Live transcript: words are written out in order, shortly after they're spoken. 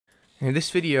In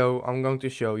this video, I'm going to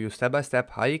show you step by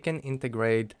step how you can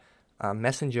integrate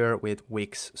Messenger with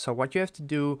Wix. So what you have to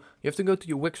do, you have to go to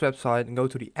your Wix website and go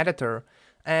to the editor,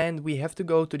 and we have to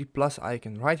go to the plus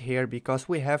icon right here because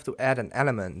we have to add an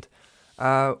element.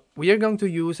 We are going to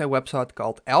use a website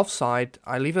called Elfsight.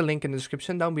 I leave a link in the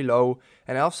description down below,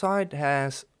 and Elfsight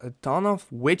has a ton of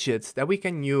widgets that we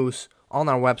can use on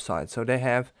our website. So they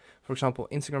have, for example,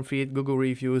 Instagram feed, Google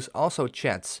reviews, also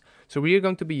chats. So we are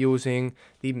going to be using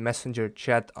the Messenger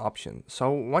chat option. So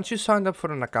once you signed up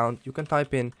for an account, you can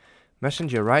type in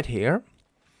Messenger right here.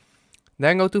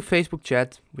 Then go to Facebook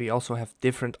chat. We also have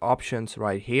different options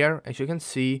right here. As you can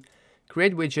see,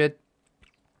 create widget,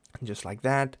 just like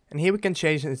that. And here we can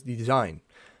change its design.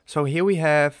 So here we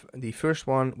have the first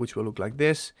one, which will look like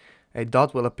this. A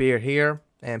dot will appear here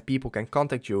and people can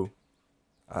contact you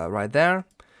right there.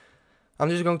 I'm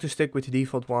just going to stick with the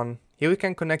default one. Here we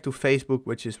can connect to Facebook,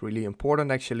 which is really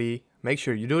important actually. Make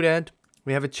sure you do that.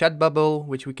 We have a chat bubble,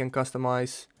 which we can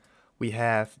customize. We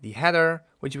have the header,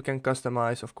 which we can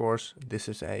customize. Of course, this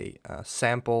is a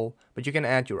sample, but you can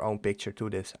add your own picture to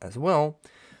this as well.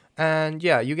 And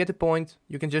yeah, you get the point.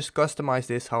 You can just customize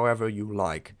this however you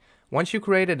like. Once you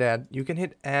created that, you can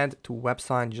hit add to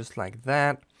website just like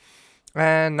that.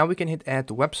 And now we can hit add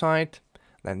to website.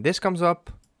 Then this comes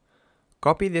up.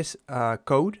 Copy this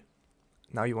code.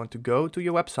 Now you want to go to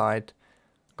your website,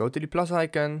 go to the plus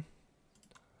icon,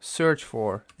 search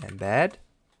for embeds,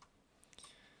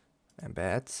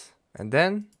 and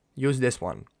then use this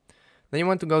one. Then you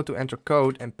want to go to enter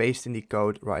code and paste in the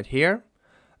code right here.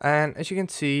 And as you can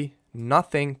see,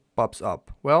 nothing pops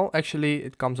up. Well, actually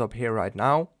it comes up here right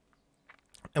now,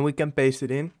 and we can paste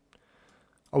it in,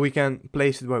 or we can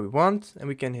place it where we want, and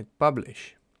we can hit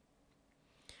publish.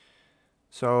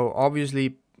 So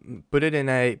obviously put it in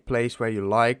a place where you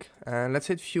like, and let's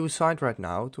hit view site right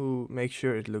now to make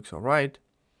sure it looks alright.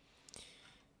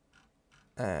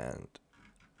 And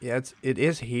yeah, it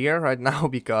is here right now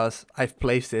because I've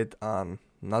placed it on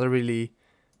not a really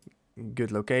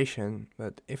good location.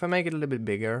 But if I make it a little bit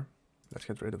bigger, let's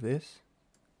get rid of this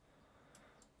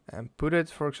and put it,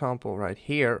 for example, right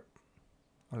here.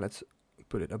 Or let's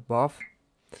put it above,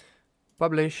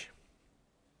 publish,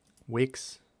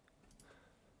 Wix.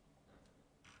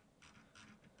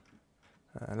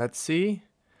 Let's see.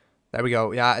 There we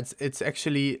go. Yeah, it's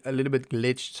actually a little bit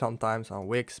glitched sometimes on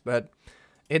Wix, but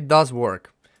it does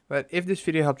work. But if this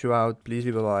video helped you out, please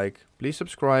leave a like, please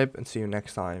subscribe, and see you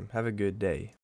next time. Have a good day.